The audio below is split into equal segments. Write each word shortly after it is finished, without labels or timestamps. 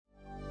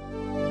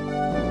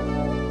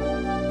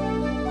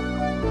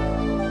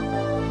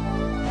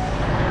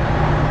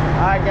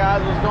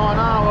guys, what's going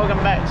on?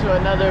 Welcome back to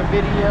another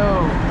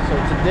video. So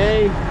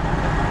today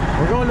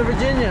we're going to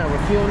Virginia.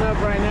 We're fueling up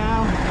right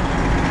now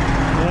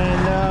and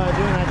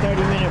doing a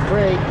 30-minute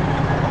break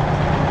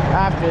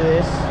after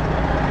this,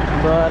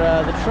 but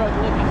the truck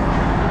looking.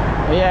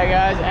 But yeah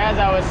guys, as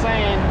I was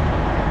saying,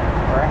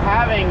 we're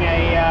having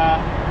a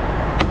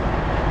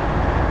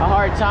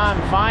hard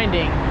time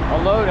finding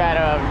a load out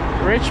of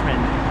Richmond.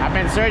 I've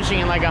been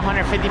searching in like a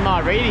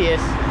 150-mile radius,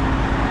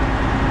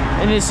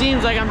 and it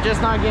seems like I'm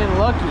just not getting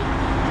lucky.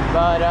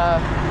 But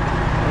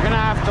we're gonna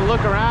have to look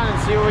around and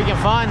see what we can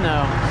find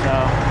though. So,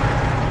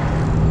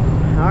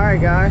 all right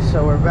guys,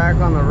 so we're back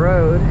on the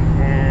road,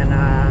 and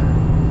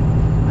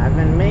I've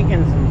been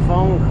making some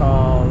phone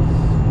calls,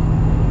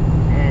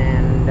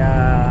 and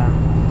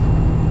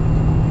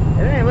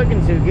it ain't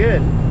looking too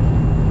good.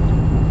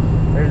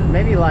 There's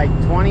maybe like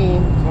 20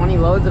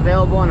 loads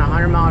available in a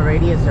 100-mile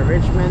radius of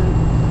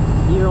Richmond.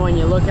 Even when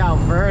you look out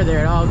further,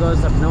 it all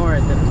goes up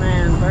north. And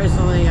man,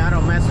 personally, I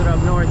don't mess with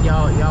up north.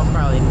 Y'all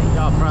probably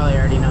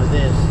already know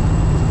this.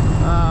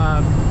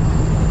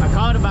 I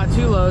called about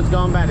 2 loads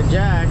going back to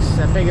Jack's.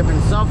 I pick up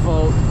in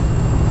Suffolk,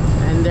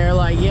 and they're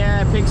like,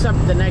 yeah, it picks up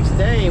the next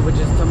day, which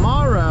is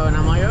tomorrow. And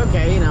I'm like,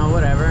 okay, you know,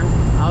 whatever,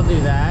 I'll do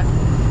that.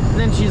 And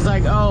then she's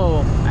like,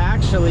 oh,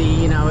 actually,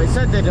 you know, it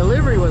said the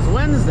delivery was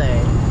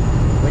Wednesday,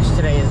 which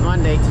today is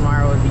Monday,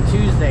 tomorrow would be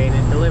Tuesday, and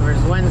it delivers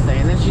Wednesday.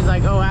 And then she's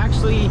like, oh,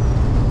 actually,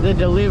 the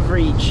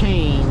delivery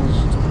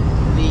changed.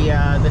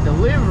 The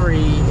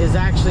delivery is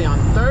actually on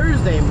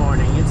Thursday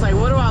morning. It's like,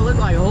 what do I look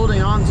like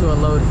holding on to a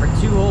load for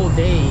 2 whole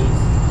days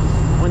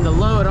when the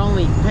load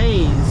only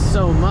pays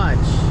so much?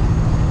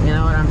 You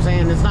know what I'm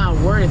saying? It's not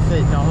worth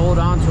it to hold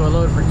on to a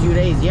load for 2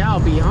 days. Yeah,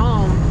 I'll be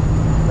home,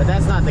 but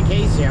that's not the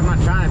case here. I'm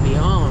not trying to be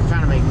home. I'm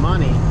trying to make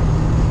money.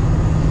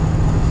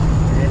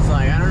 And it's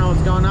like, I don't know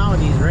what's going on with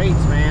these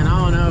rates, man.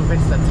 I don't know if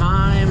it's the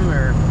time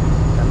or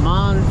the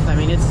month. I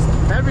mean, it's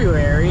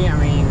February. I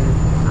mean,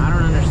 I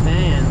don't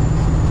understand.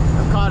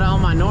 I've called all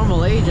my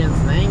normal agents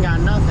and they ain't got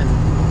nothing.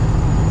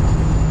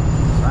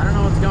 So I don't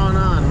know what's going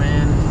on,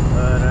 man,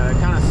 but it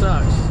kind of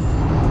sucks.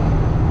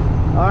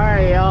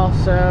 Alright y'all,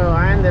 so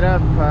I ended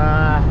up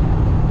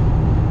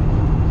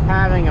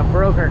having a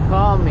broker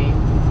call me.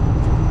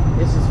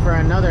 This is for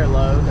another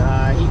load.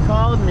 He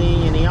called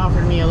me and he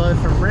offered me a load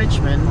from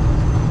Richmond.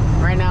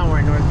 Right now we're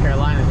in North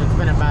Carolina, so it's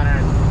been about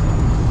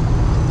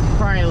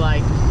probably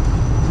like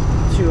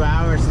 2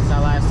 hours since I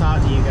last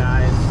talked to you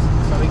guys.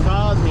 So he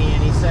called me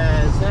and he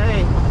says,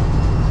 hey,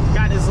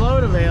 got this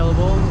load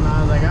available. And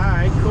I was like,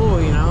 alright, cool,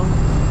 you know,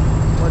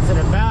 what's it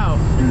about?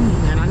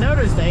 And I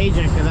noticed the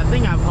agent, because I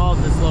think I've hauled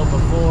this load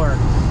before.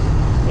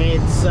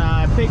 It's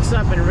picks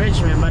up in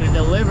Richmond, but it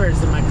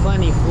delivers in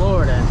McClenny,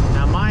 Florida.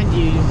 Now mind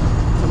you,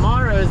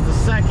 tomorrow is the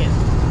 2nd.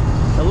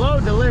 The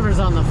load delivers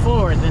on the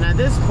 4th, and at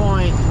this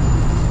point,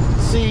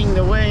 seeing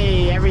the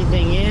way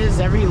everything is,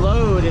 every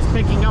load is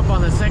picking up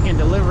on the 2nd,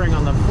 delivering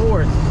on the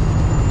 4th.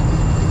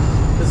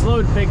 This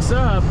load picks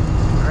up,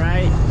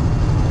 right,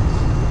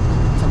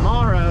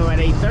 tomorrow at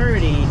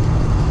 8:30,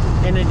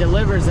 and it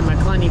delivers in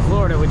McClenny,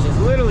 Florida, which is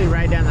literally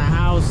right down the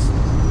house,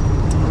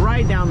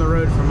 right down the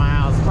road from my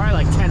house,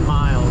 probably like 10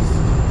 miles.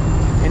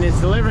 And it's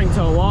delivering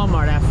to a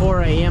Walmart at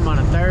 4 a.m. on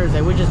a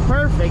Thursday, which is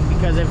perfect,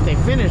 because if they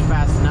finish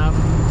fast enough,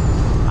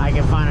 I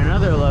can find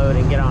another load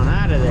and get on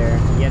out of there,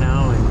 you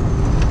know,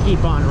 and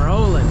keep on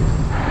rolling.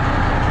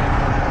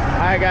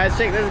 Alright guys,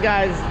 check this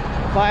guy's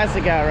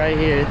classic out right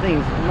here. The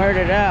thing's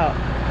murdered out.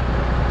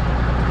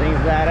 Thing's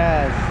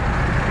badass.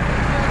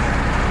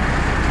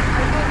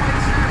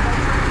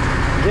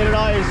 You did it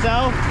all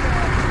yourself?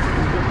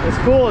 It's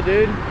cool,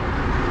 dude.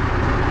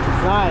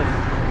 It's nice.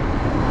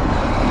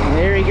 And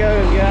here he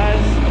goes,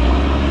 guys.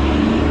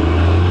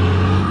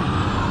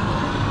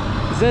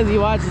 He says he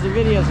watches the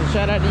video, so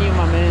shout out to you,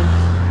 my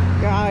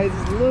man. Guys,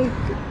 look.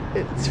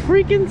 It's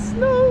freaking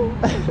snow.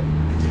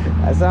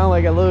 I sound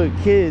like a little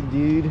kid,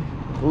 dude.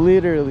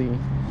 Literally.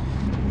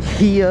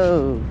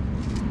 Yo.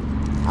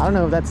 I don't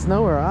know if that's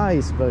snow or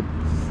ice, but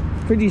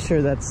pretty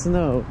sure that's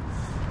snow.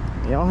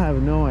 Y'all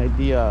have no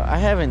idea. I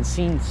haven't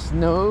seen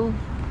snow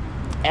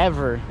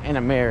ever in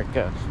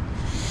America.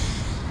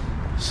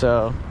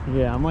 So,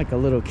 yeah, I'm like a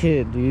little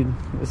kid, dude.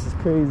 This is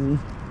crazy.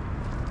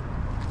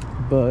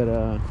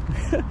 But,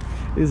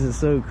 this is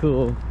so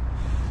cool.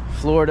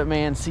 Florida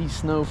man sees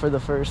snow for the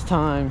first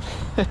time.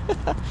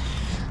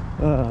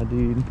 Oh,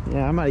 dude.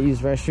 Yeah, I might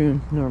use restroom.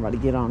 No, I'm about to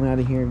get on out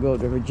of here and go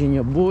to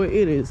Virginia. Boy,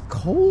 it is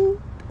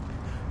cold.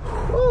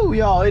 Oh,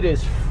 y'all, it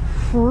is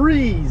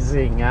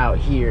freezing out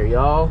here,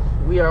 y'all.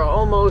 We are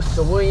almost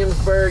to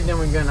Williamsburg. Then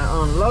we're gonna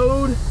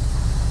unload,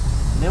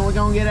 and then we're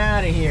gonna get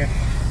out of here.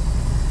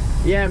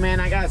 Yeah, man,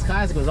 I got this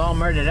classic. It was all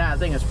murdered out. I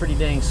think it's pretty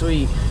dang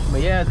sweet.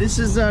 But yeah, this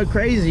is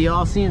crazy,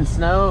 y'all, seeing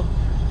snow.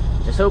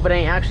 Just hope it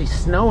ain't actually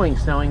snowing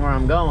where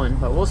I'm going,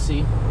 but we'll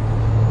see.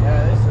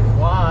 Yeah, this is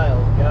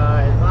wild,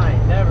 guys. I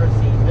ain't never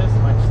seen this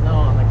much snow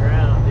on the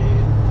ground, dude.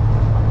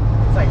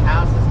 It's like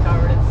houses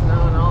covered in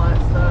snow and all that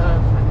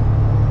stuff.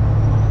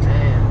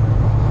 Man.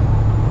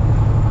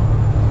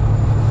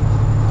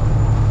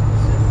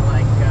 This is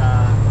like,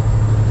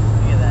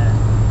 look at that.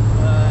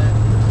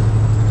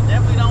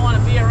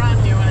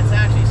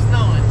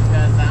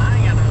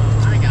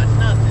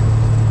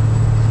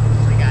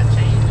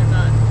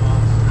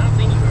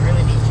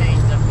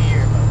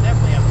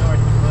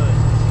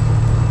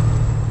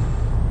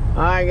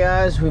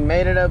 guys, we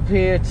made it up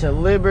here to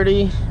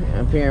Liberty,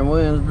 up here in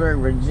Williamsburg,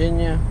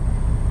 Virginia.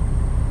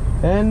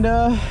 And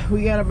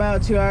we got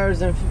about 2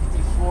 hours and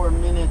 54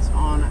 minutes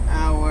on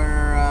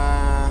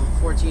our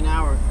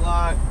 14-hour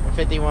clock.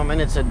 51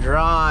 minutes of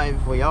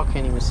drive. Well, y'all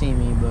can't even see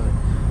me, but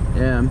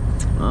yeah.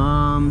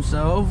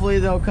 So hopefully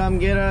they'll come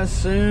get us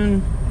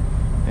soon,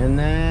 and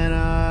then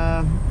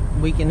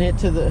we can head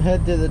to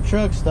the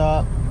truck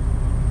stop,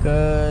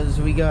 because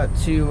we got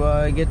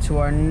to get to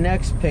our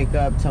next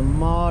pickup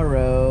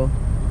tomorrow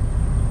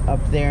up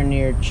there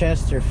near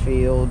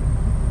Chesterfield,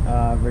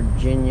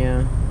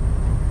 Virginia.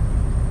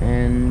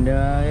 And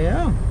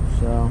yeah,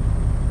 so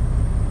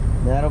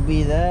that'll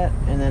be that,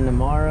 and then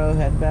tomorrow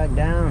head back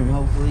down.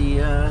 Hopefully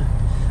it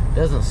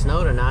doesn't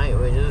snow tonight,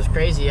 which is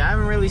crazy. I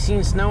haven't really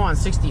seen snow on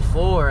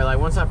 64. Like,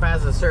 once I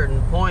pass a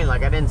certain point,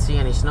 like, I didn't see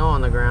any snow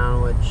on the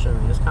ground, which, I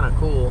mean, it's kind of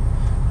cool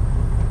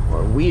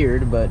or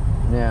weird, but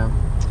yeah.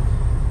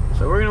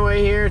 So we're gonna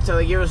wait here till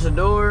they give us a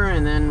door,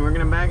 and then we're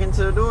gonna back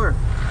into the door.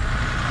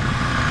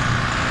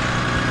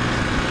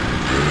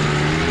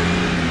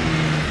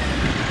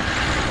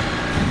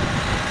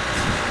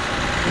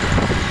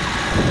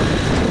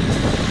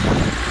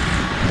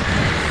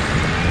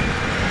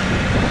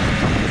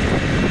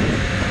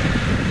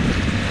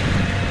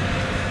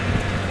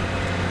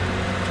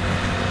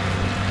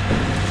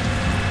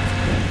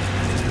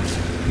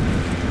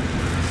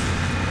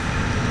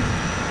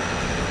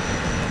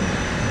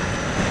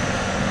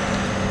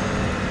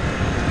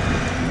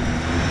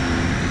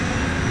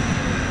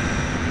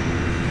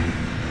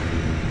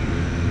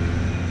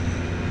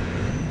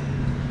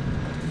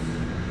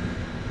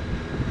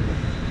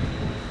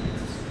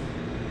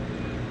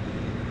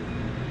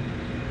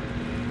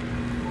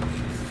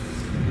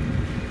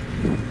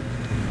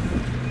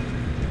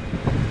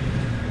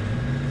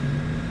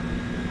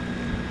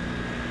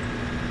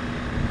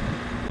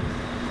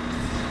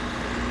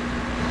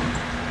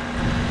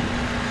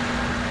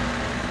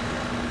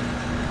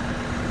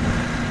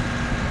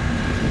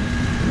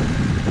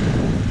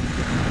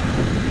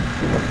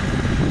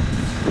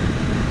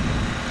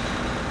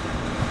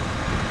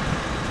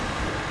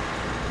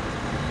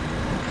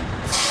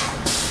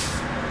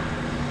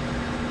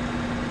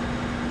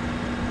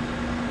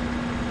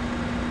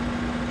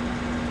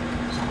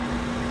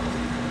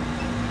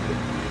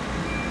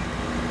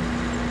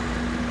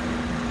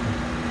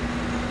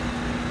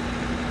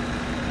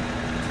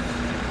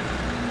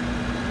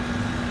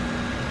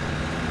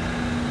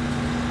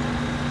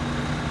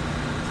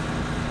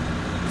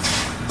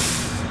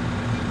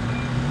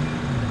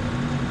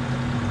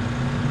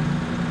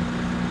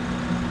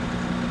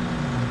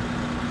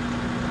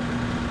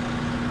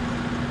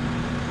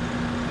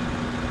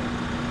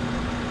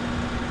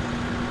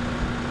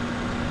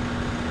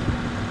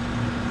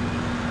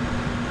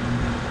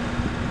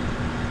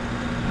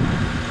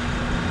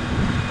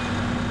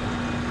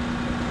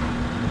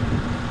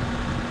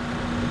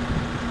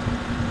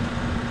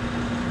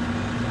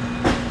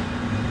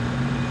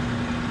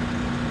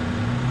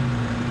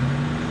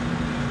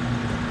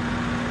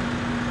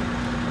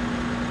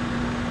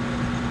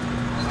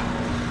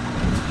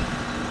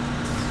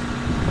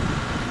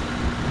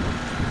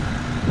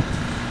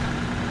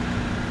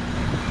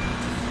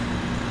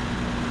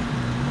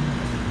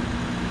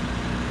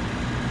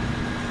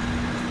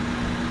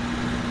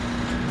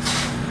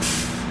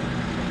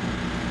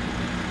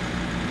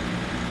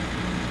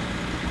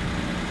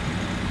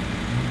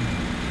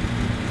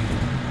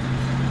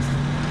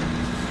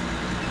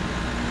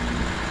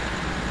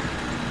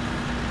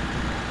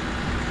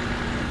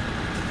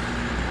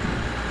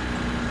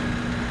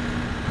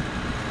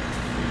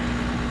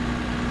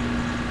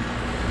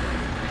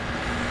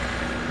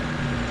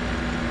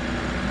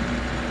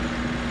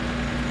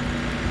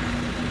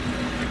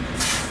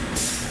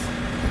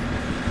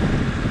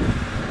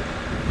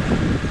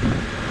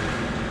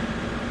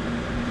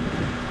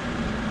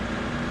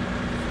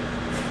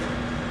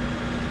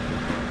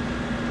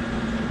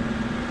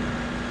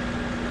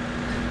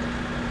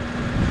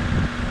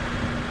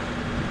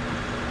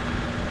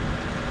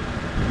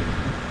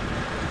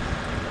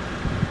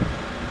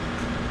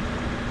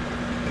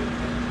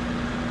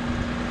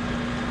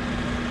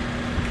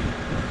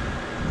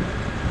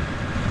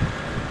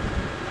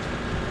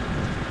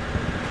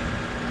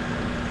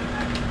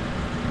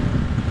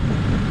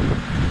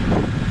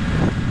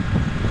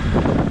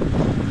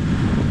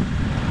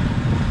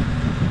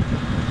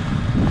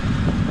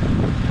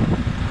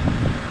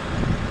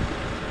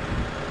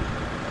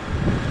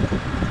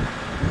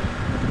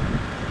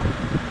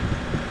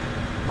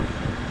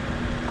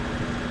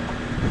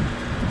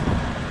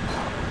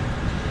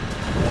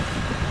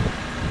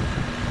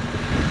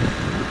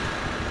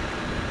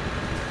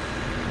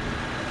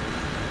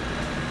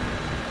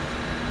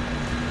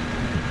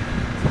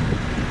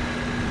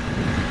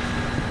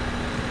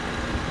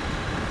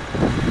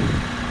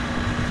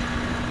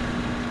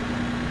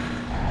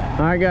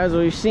 Alright guys,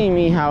 well, you've seen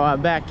me how I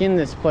back in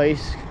this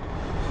place,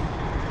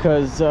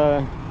 because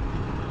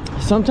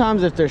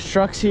sometimes if there's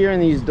trucks here in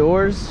these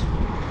doors,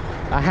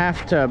 I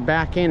have to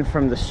back in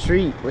from the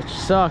street, which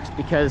sucks,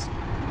 because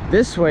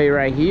this way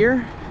right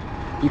here,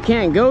 you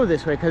can't go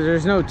this way because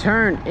there's no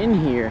turn in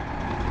here,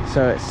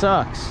 so it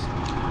sucks.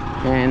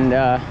 And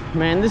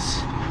man,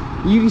 this,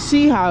 you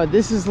see how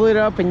this is lit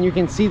up and you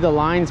can see the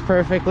lines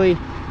perfectly.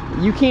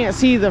 You can't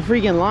see the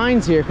freaking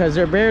lines here because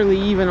they're barely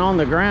even on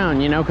the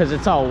ground, you know, because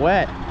it's all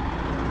wet.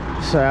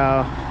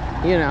 So,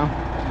 you know,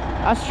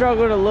 I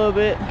struggled a little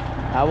bit,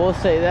 I will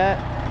say that.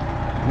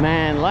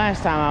 Man,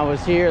 last time I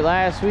was here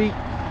last week,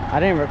 I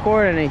didn't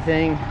record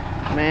anything.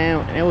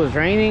 Man, it was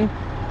raining.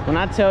 When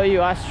I tell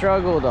you I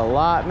struggled a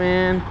lot,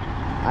 man,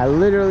 I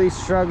literally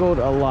struggled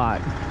a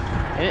lot.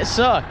 And it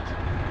sucked.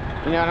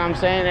 You know what I'm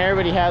saying?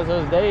 Everybody has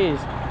those days.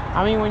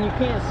 I mean, when you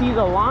can't see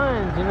the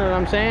lines, you know what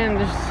I'm saying?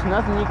 There's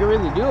nothing you can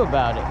really do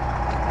about it.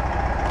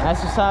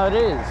 That's just how it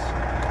is.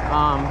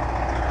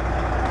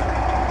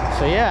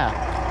 So yeah.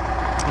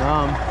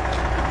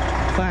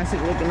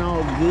 Classic looking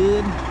all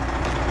good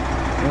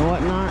and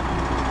whatnot.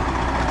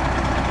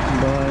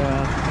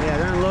 But yeah,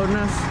 they're unloading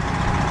us.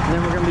 And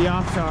then we're gonna be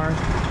off to our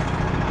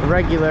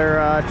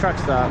regular truck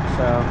stop.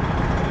 So,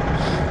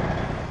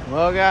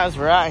 well guys,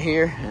 we're out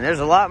here and there's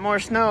a lot more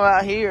snow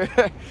out here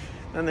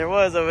than there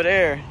was over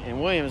there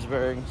in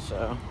Williamsburg.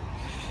 So,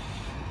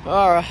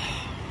 all right,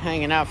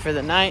 hanging out for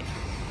the night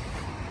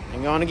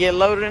and going to get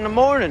loaded in the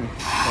morning.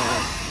 So,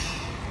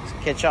 let's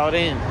catch y'all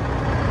in.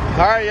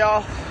 All right,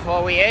 y'all,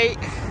 well, we ate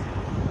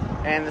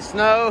and the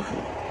snow,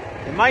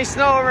 it might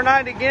snow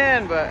overnight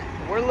again, but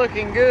we're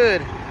looking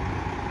good,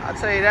 I'll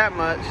tell you that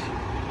much.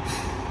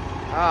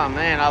 Oh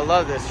man, I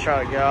love this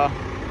truck, y'all.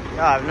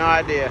 Y'all have no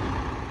idea.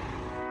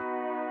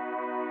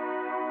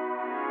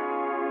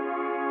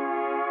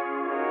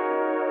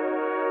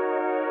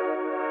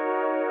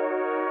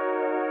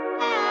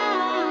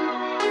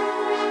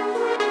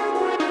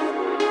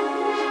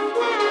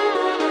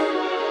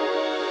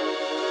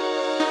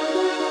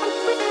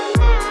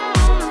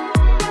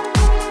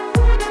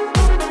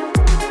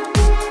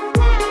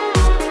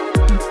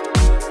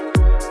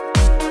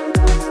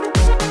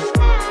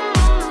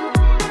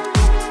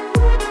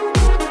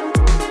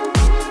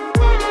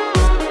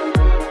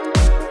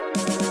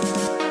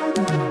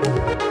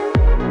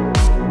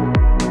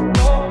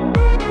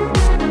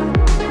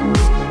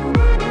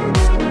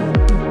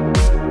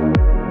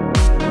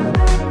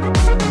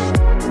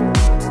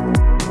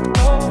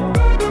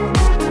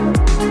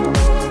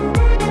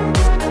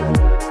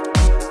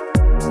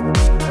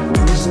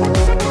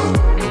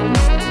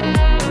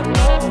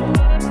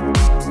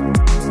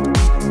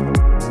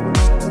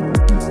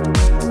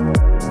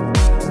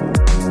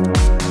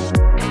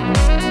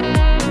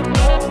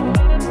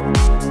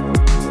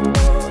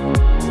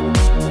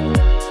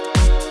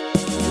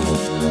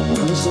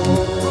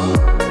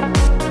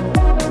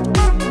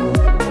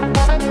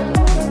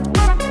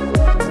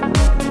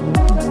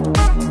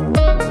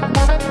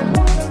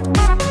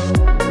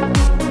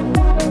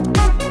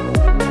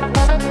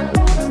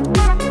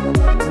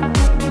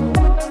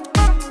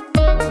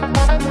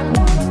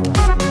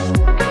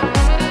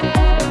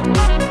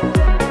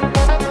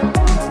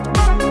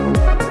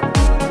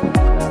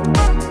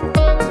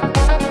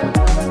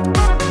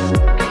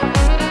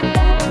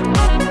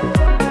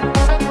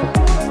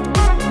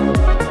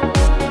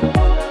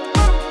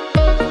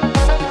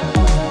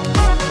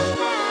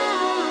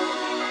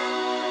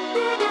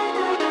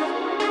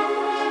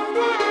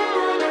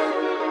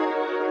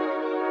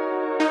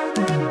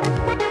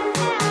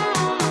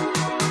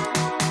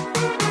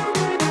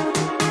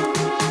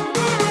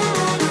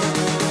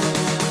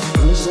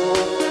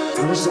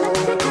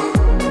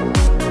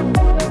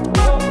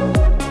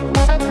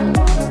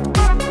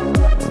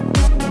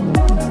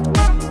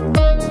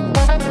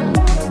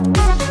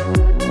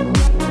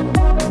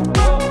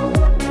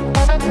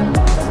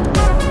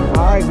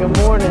 Good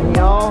morning,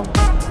 y'all.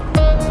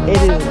 It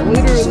is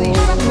literally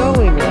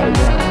snowing right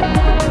now.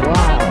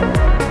 Wow.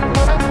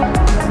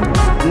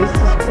 This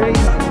is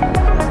crazy.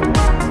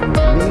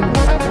 Being in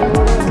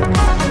Florida,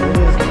 it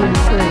is pretty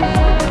crazy.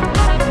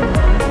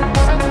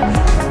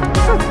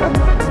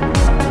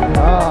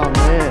 Oh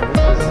man,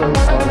 this is so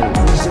funny.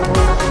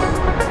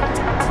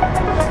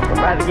 We're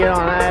about to get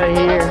on out of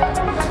here,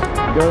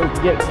 go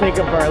pick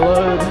up our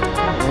load,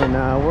 and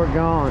we're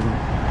gone.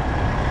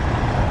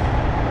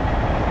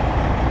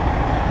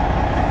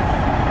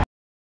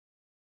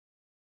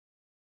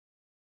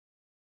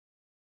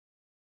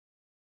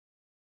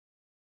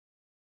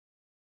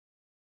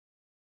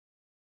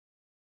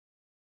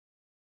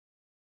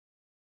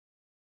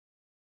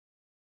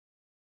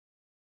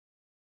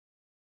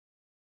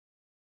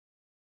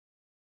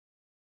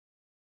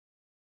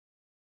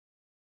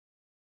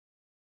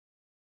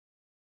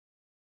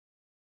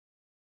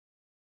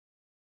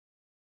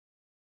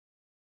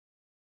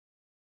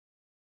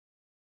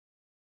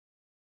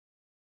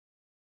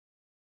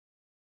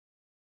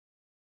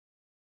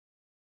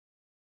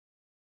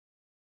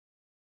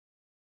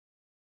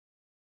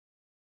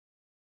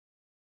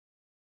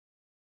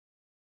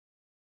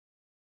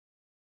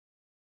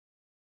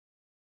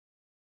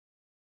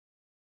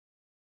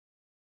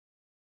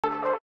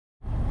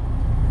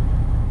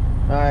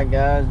 Alright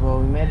guys, well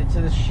we made it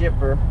to the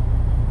shipper,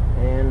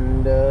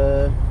 and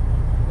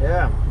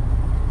yeah,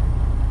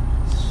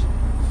 it's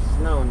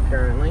snowing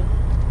currently.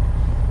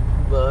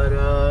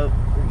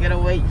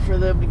 wait for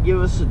them to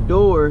give us a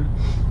door.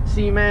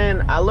 See,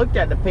 man, I looked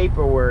at the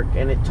paperwork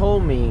and it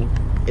told me,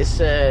 it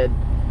said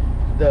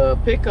the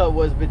pickup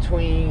was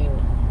between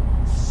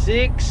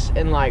 6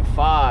 and like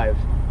 5.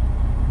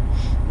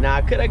 Now,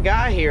 I could have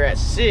got here at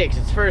 6.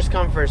 It's first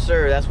come, first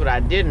serve. That's what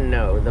I didn't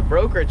know. The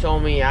broker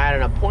told me I had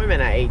an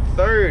appointment at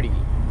 8:30.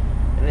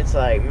 And it's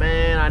like,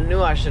 man, I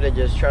knew I should have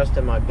just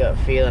trusted my gut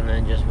feeling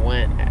and just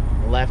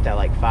left at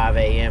like 5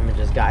 a.m. and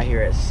just got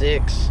here at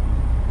 6.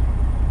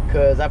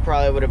 Because I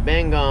probably would have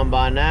been gone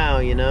by now,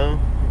 you know.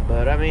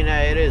 But, I mean,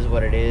 it is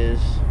what it is.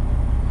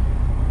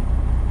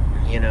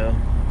 You know.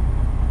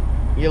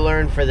 You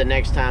learn for the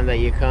next time that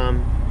you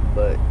come.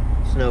 But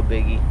it's no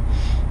biggie.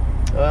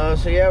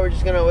 So yeah, we're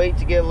just gonna wait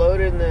to get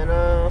loaded, and then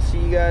I'll see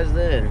you guys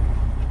then.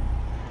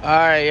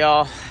 Alright,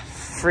 y'all.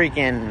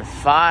 Freaking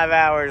 5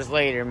 hours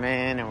later,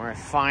 man, and we're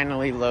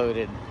finally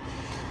loaded.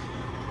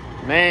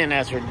 Man,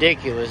 that's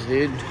ridiculous,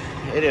 dude.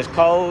 It is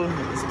cold.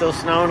 It's still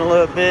snowing a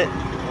little bit.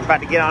 We're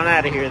about to get on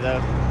out of here,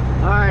 though.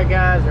 Alright,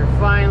 guys, we're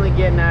finally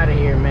getting out of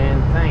here,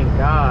 man. Thank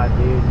God,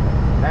 dude.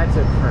 That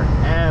took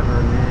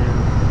forever,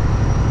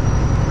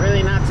 man.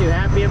 Really not too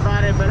happy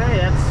about it, but hey,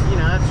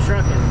 that's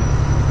trucking.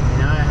 You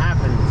know, it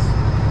happens.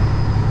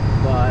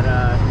 But,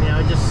 you know,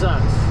 it just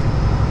sucks.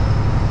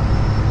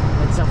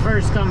 It's a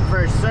first come,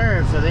 first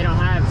serve, so they don't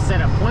have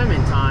set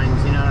appointment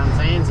times, you know what I'm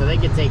saying? So they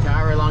can take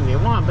however long they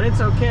want, but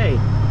it's okay.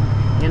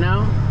 You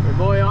know, your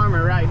boy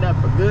Armor racked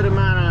up a good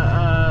amount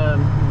of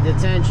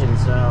detention,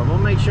 so we'll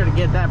make sure to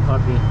get that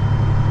puppy.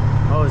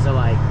 What was it,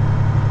 like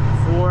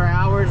 4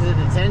 hours of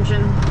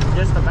detention?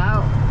 Just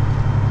about.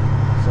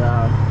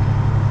 So,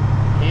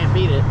 can't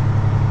beat it.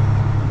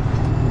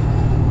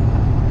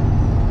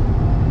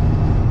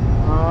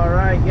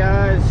 Alright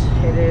guys,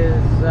 it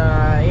is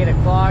 8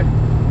 o'clock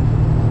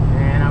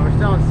and we're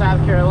still in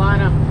South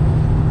Carolina.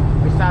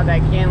 We stopped at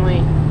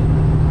Kinley,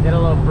 did a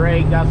little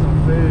break, got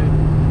some food.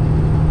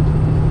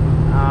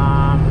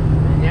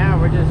 And yeah,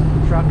 we're just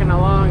trucking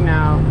along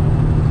now,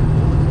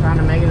 trying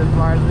to make it as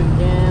far as we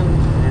can,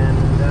 and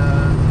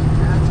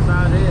that's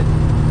about it.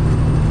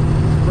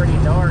 It's pretty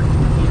dark,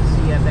 you can't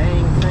see a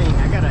dang thing.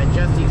 I gotta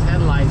adjust these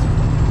headlights.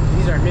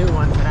 These are new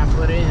ones that I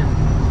put in.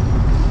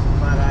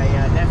 But I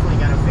definitely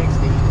got to fix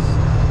these.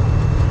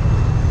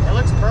 It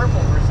looks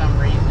purple for some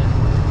reason,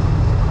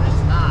 but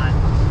it's not.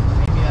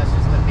 Maybe that's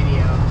just the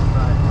video,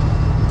 but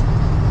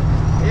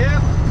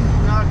yep,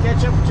 I'll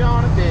catch up with y'all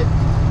in a bit.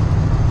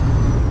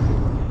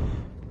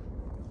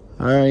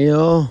 Alright,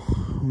 y'all,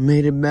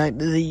 made it back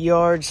to the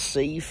yard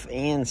safe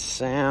and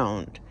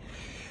sound.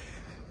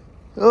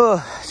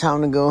 Oh,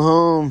 time to go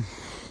home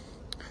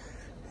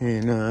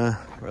and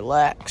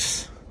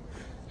relax.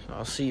 So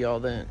I'll see y'all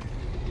then.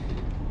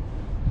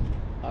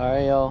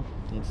 Alright, y'all,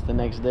 it's the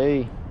next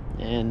day,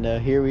 and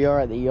here we are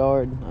at the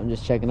yard. I'm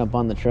just checking up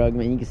on the truck.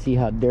 Man, you can see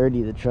how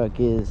dirty the truck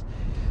is.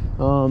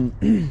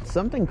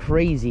 Something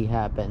crazy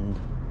happened,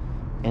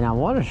 and I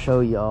want to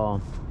show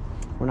y'all.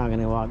 We're not going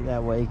to walk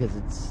that way because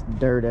it's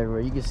dirt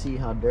everywhere. You can see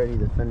how dirty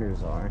the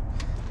fenders are.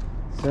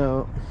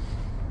 So,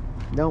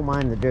 don't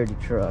mind the dirty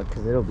truck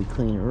because it'll be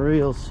clean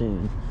real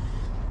soon.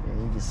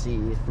 And you can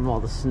see from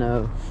all the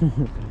snow.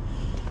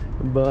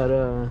 But,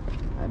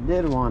 I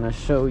did want to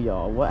show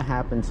y'all what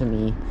happened to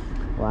me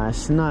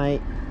last night.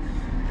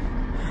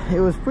 It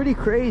was pretty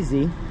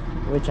crazy,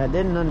 which I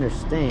didn't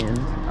understand.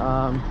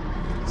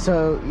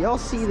 So y'all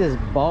see this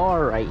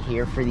bar right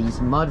here for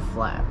these mud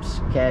flaps,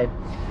 okay?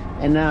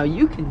 And now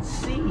you can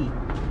see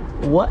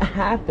what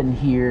happened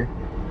here.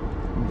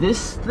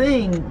 This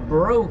thing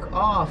broke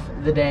off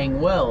the dang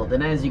weld,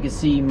 and as you can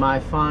see, my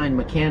fine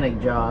mechanic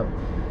job,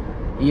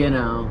 you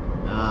know,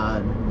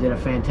 did a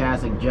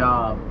fantastic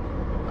job.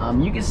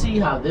 You can see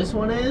how this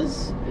one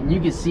is, and you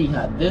can see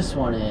how this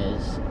one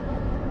is.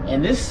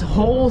 And this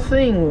whole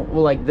thing,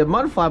 like the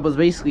mud flap was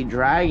basically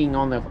dragging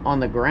on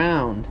the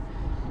ground.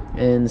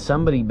 And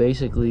somebody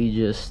basically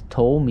just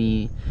told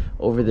me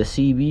over the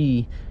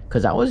CB,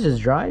 because I was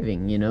just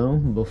driving, you know.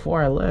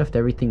 Before I left,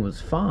 everything was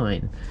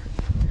fine.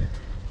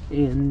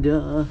 And,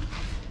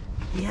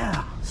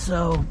 yeah,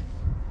 so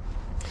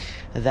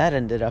that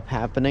ended up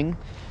happening.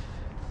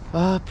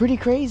 Pretty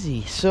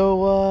crazy.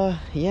 So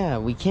yeah,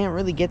 we can't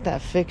really get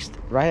that fixed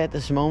right at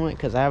this moment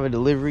because I have a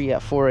delivery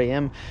at 4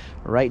 a.m.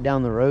 right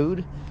down the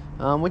road,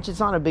 which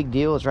is not a big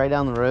deal. It's right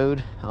down the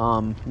road.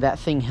 That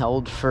thing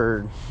held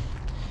for,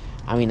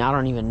 I mean, I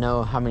don't even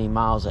know how many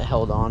miles it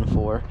held on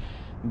for,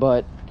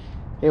 but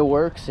it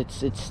works.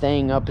 It's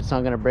staying up. It's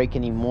not going to break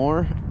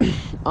anymore.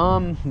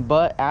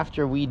 But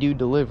after we do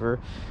deliver,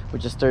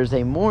 which is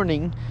Thursday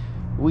morning,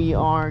 we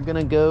are going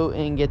to go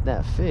and get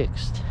that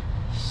fixed.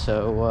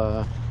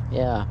 So,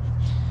 yeah,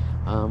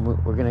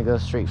 we're gonna go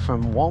straight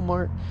from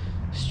Walmart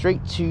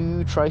straight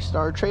to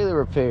TriStar Trailer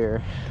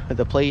Repair,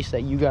 the place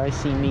that you guys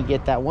seen me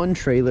get that one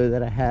trailer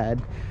that I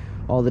had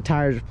all the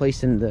tires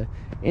replaced and the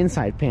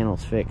inside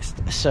panels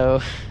fixed. So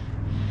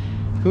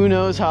who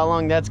knows how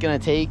long that's gonna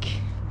take,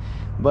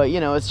 but you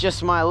know, it's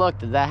just my luck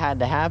that had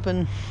to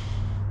happen.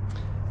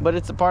 But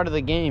it's a part of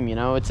the game, you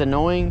know. It's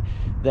annoying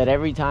that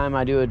every time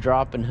I do a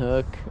drop and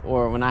hook,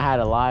 or when I had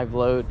a live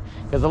load,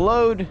 because the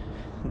load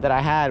that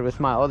I had with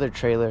my other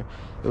trailer,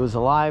 it was a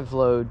live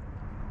load.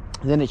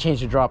 Then it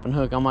changed to drop and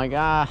hook. I'm like,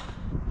 I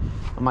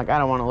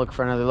don't want to look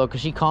for another load,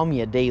 because she called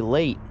me a day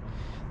late,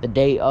 the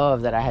day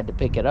of that I had to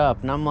pick it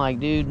up. And I'm like,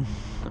 dude,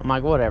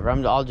 whatever,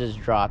 I'll just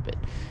drop it.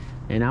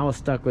 And I was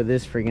stuck with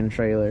this freaking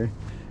trailer,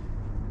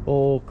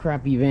 old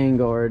crappy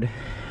Vanguard.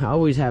 I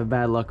always have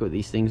bad luck with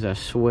these things, I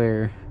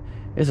swear.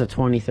 It's a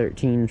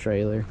 2013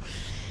 trailer,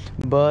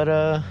 but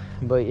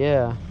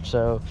yeah.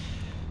 So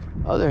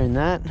other than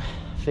that,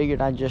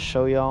 figured I'd just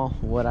show y'all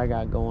what I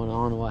got going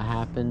on, what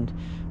happened.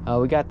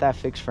 We got that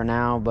fixed for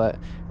now, but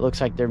it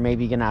looks like they're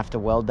maybe gonna have to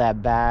weld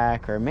that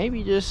back, or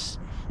maybe just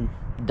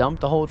dump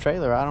the whole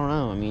trailer. I don't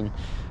know. I mean,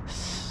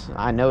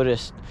 I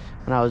noticed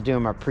when I was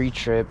doing my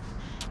pre-trip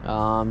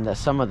that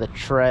some of the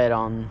tread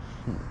on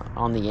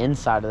the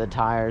inside of the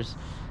tires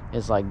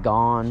is like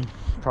gone,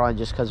 probably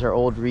just because they're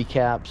old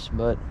recaps.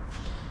 But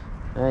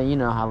you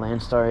know how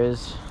Landstar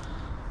is.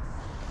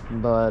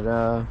 But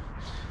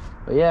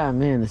yeah,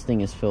 man, this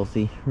thing is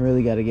filthy.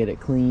 Really got to get it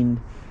cleaned.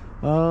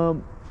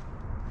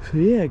 So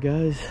yeah,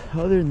 guys,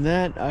 other than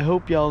that, I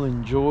hope y'all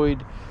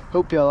enjoyed.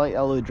 Hope y'all like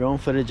all the drone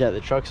footage at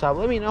the truck stop.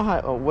 Let me know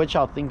what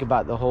y'all think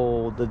about the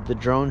whole the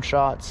drone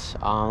shots.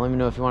 Let me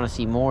know if you want to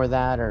see more of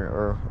that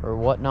or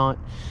whatnot.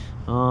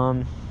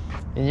 And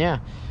yeah,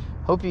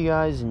 hope you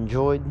guys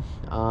enjoyed.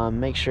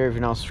 Make sure, if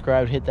you're not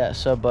subscribed, hit that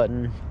sub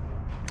button,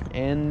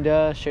 and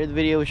share the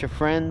video with your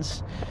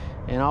friends.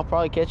 And I'll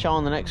probably catch y'all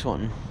on the next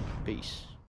one. Peace.